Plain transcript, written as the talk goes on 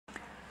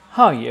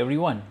Hi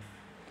everyone!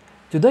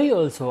 Today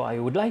also I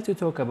would like to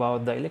talk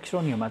about the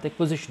electro-pneumatic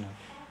positioner.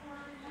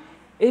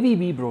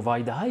 ABB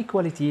provide high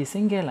quality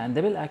single and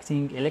double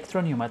acting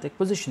electro-pneumatic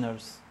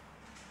positioners.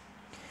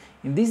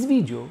 In this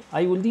video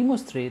I will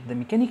demonstrate the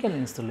mechanical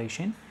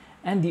installation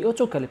and the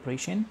auto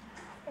calibration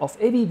of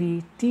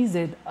ABB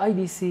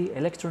TZIDC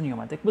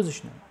electro-pneumatic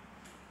positioner.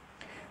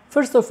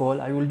 First of all,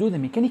 I will do the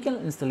mechanical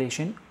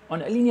installation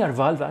on a linear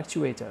valve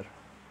actuator.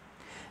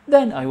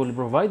 Then I will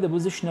provide the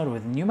positioner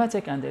with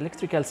pneumatic and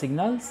electrical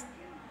signals.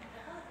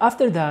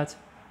 After that,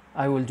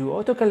 I will do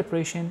auto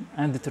calibration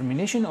and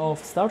determination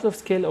of start of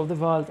scale of the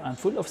valve and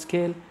full of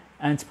scale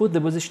and put the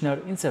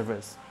positioner in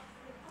service.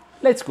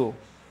 Let's go!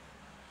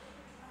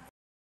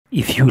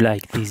 If you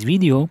like this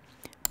video,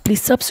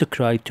 please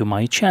subscribe to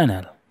my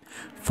channel.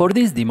 For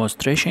this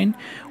demonstration,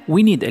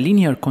 we need a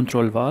linear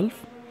control valve,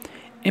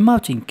 a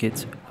mounting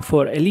kit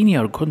for a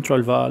linear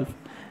control valve,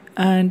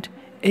 and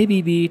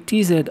ABB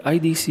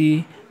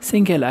TZIDC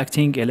single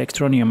acting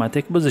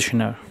electro-pneumatic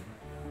positioner.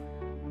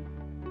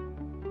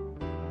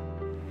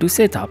 To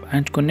set up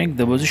and connect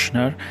the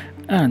positioner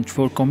and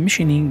for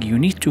commissioning you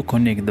need to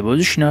connect the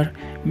positioner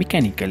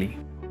mechanically.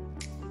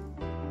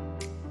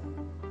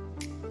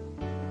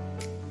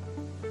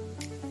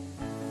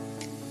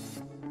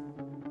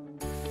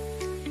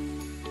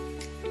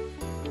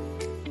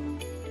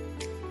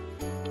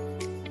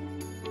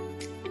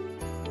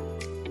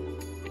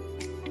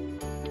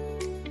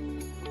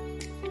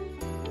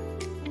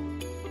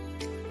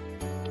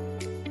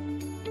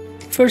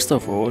 First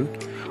of all,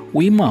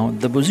 we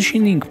mount the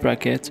positioning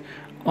bracket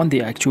on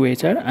the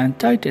actuator and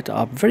tighten it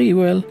up very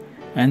well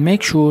and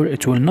make sure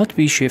it will not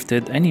be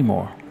shifted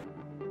anymore.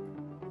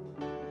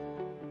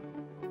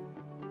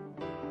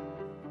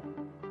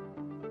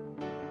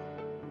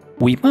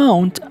 We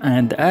mount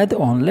and add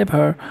on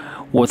lever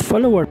with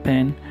follower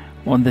pin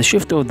on the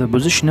shift of the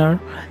positioner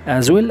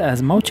as well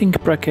as mounting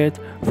bracket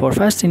for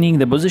fastening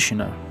the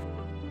positioner.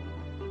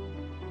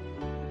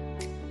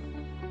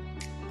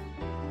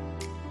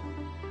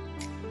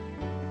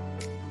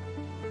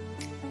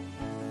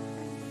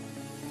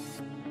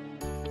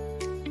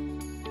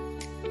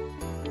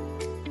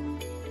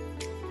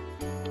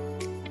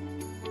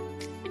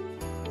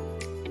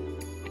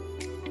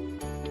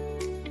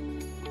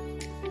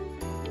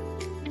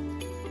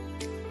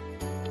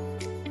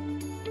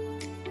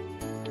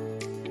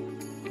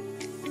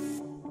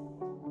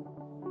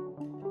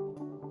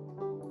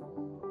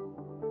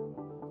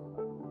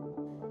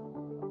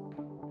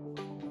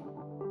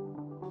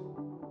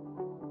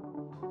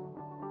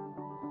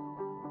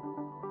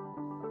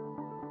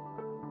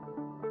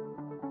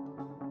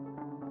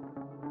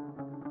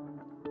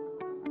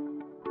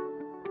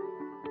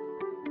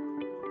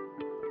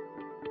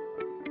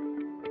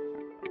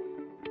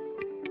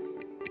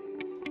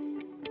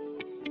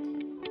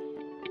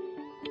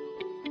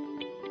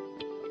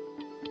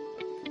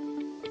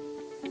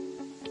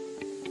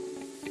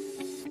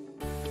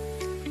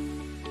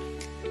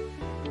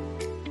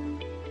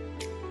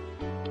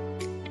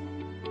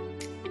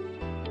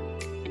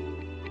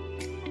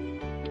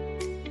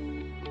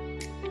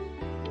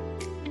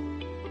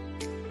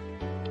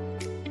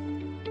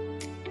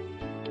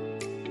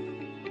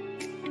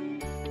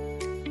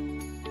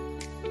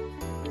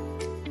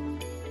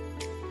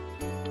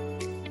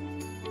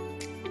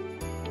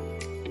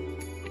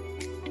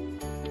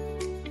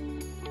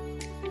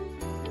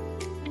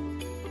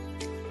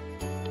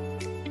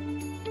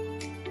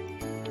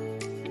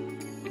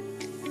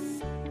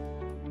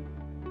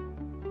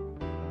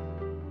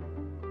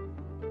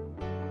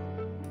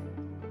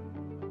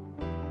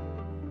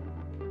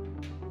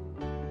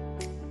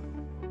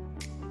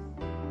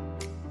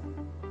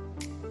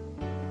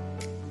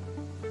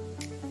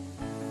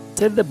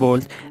 Set the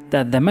bolt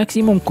that the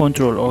maximum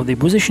control of the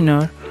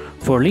positioner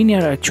for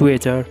linear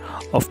actuator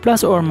of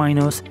plus or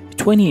minus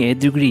 28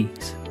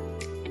 degrees.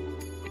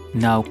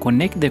 Now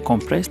connect the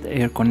compressed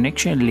air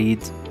connection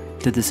leads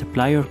to the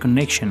supplier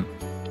connection.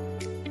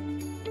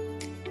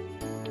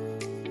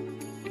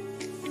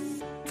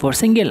 For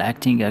single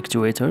acting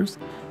actuators,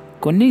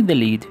 connect the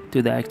lead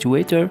to the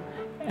actuator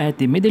at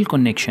the middle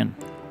connection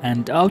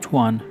and out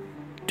one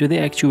to the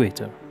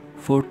actuator.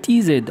 For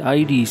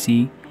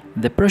TZIDC,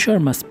 the pressure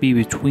must be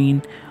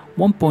between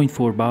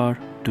 1.4 bar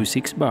to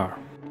 6 bar.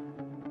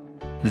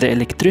 The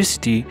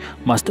electricity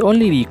must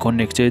only be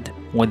connected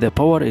when the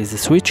power is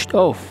switched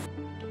off.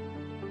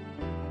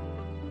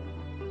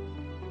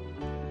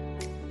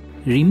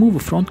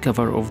 Remove front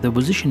cover of the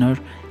positioner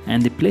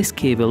and place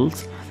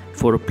cables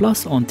for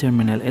plus on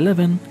terminal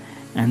 11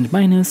 and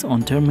minus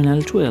on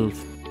terminal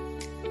 12.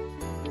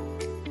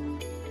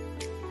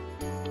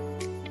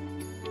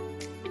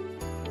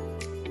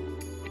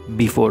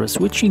 Before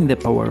switching the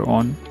power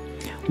on,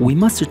 we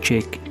must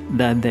check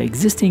that the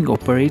existing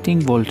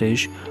operating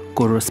voltage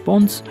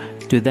corresponds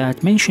to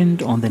that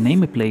mentioned on the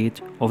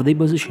nameplate of the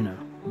positioner.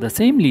 The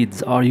same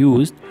leads are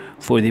used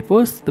for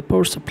both the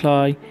power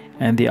supply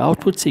and the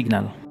output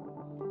signal.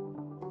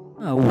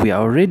 Now we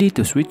are ready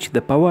to switch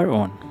the power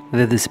on.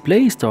 The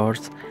display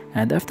starts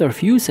and after a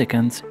few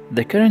seconds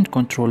the current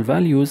control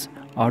values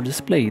are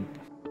displayed.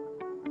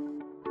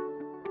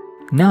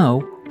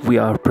 Now we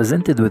are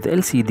presented with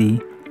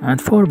LCD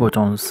and 4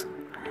 buttons: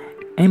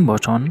 in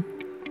button,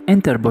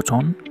 enter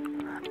button,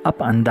 up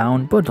and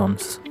down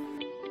buttons.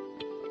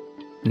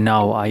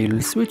 Now I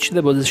will switch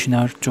the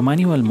positioner to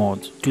manual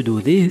mode. To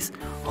do this,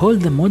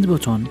 hold the mode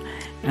button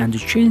and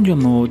change the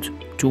mode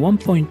to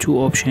 1.2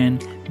 option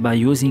by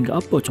using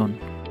up button.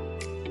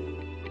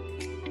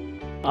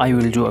 I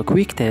will do a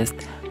quick test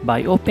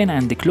by open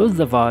and close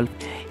the valve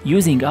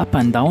using up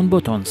and down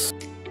buttons.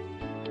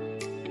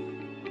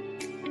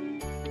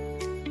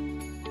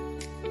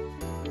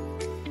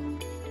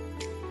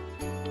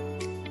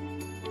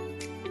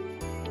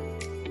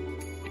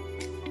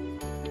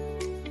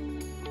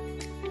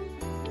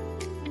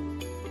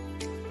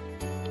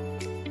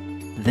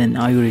 Then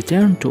I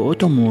return to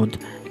auto mode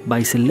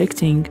by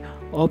selecting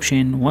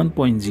option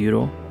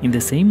 1.0 in the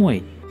same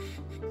way.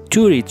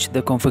 To reach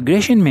the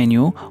configuration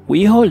menu,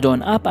 we hold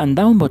on up and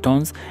down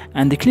buttons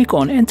and click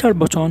on enter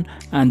button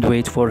and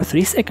wait for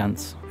 3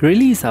 seconds.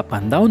 Release up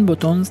and down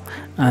buttons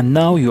and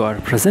now you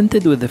are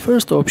presented with the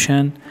first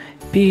option,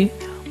 P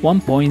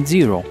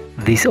 1.0.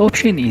 This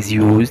option is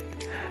used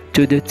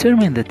to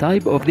determine the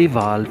type of the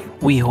valve.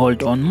 We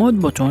hold on mode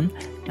button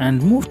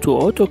and move to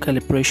auto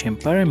calibration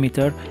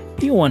parameter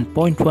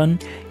P1.1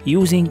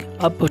 using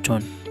up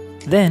button.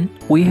 Then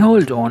we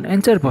hold on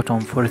enter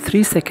button for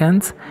 3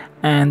 seconds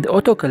and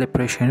auto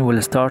calibration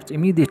will start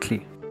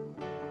immediately.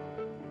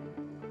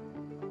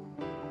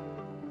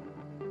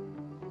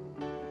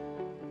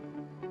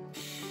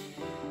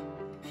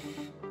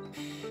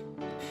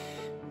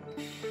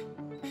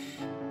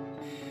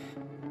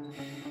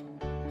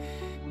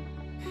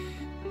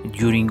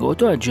 During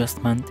auto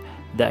adjustment,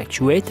 the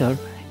actuator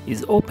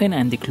is open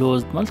and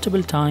closed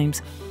multiple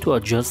times to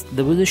adjust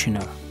the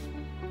positioner.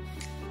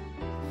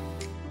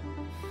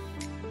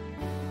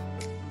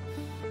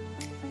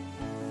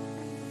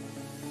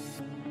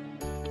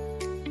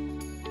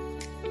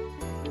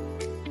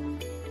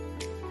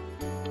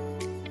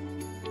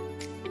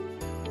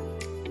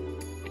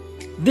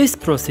 This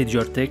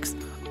procedure takes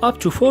up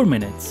to 4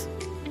 minutes.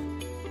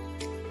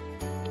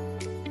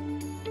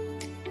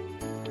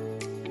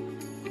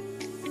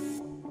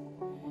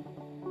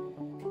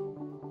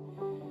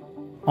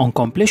 On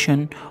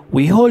completion,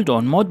 we hold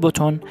on mode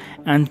button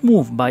and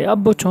move by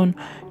up button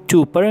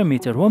to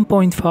parameter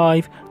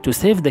 1.5 to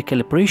save the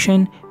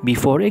calibration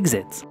before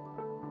exit.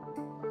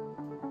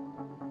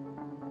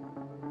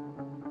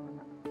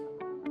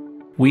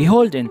 We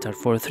hold enter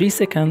for 3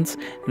 seconds,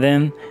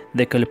 then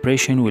the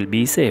calibration will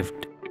be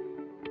saved.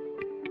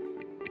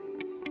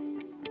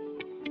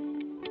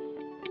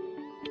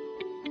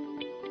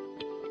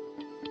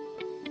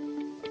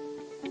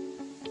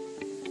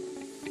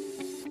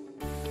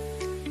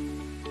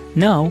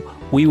 Now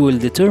we will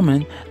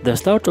determine the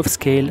start of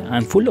scale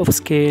and full of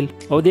scale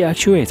of the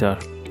actuator.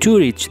 To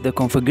reach the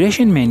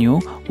configuration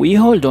menu, we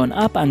hold on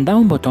up and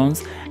down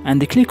buttons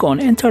and click on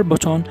enter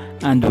button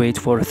and wait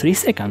for 3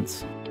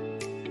 seconds.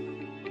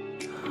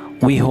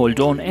 We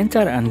hold on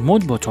enter and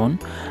mode button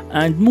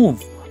and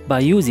move by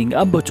using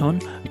up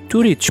button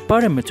to reach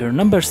parameter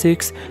number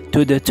 6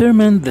 to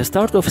determine the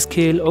start of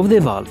scale of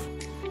the valve.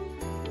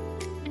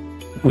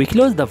 We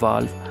close the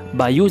valve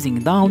by using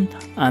down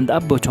and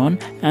up button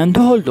and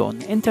hold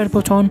on enter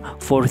button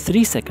for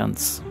 3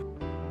 seconds.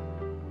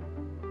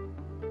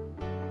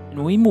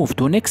 We move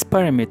to next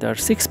parameter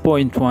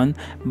 6.1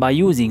 by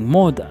using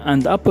mode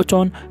and up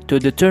button to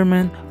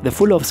determine the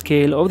full of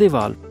scale of the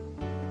valve.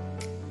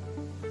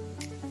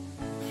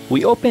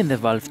 We open the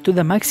valve to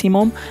the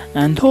maximum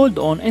and hold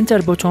on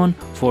enter button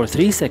for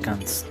 3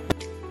 seconds.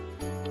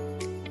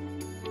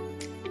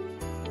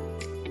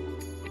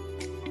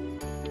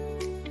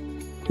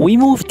 We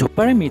move to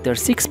parameter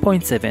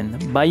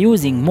 6.7 by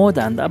using mode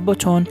and up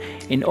button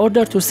in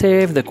order to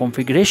save the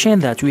configuration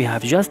that we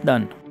have just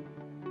done.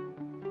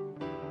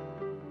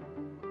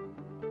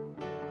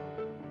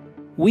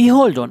 We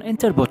hold on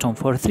enter button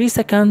for 3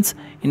 seconds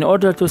in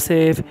order to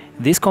save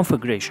this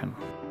configuration.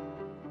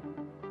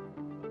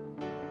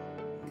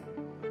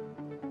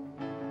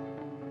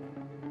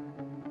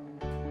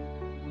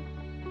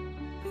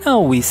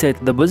 Now we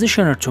set the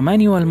positioner to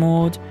manual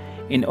mode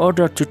in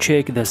order to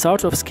check the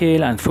start of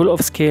scale and full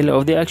of scale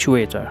of the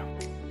actuator.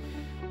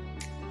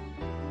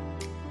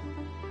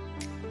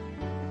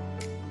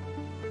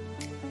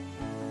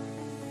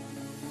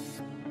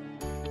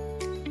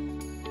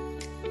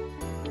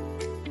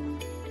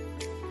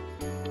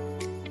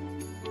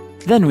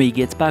 Then we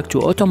get back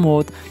to auto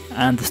mode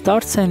and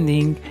start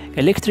sending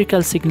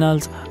electrical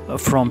signals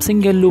from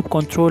single loop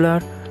controller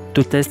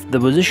to test the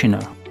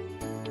positioner.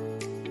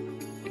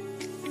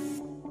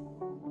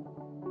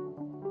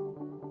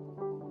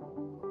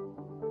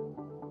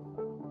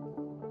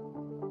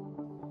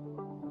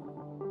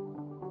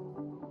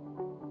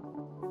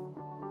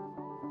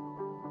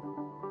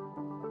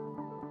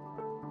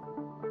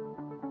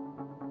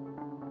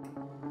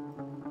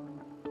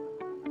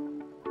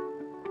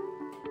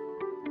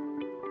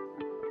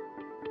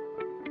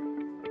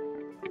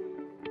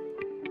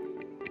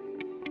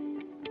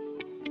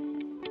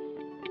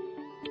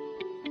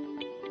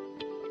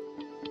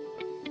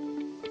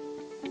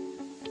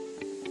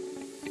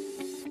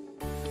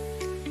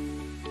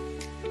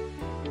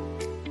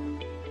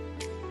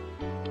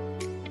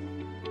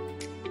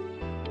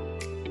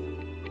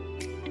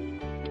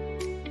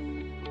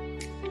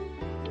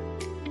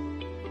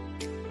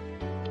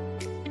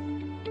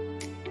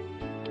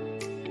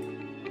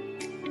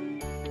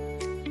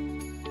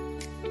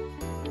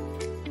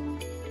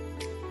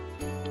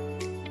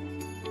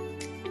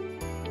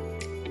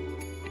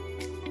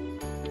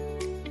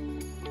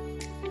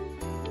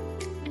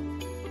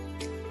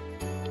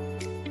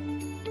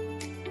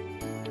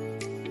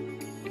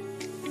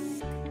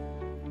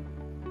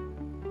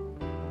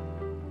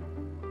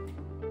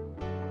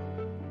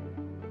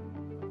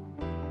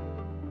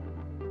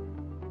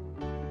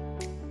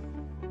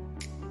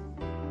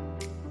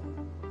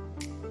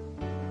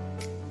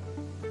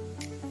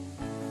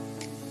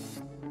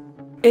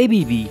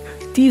 ABB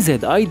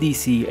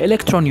TZIDC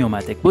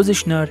electro-pneumatic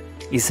positioner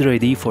is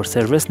ready for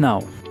service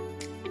now.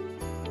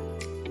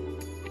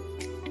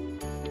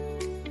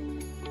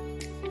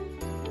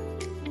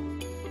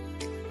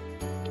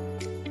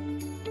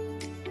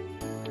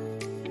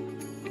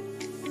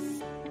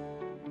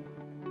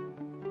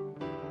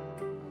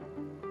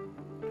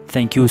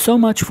 Thank you so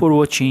much for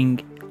watching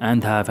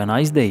and have a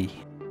nice day.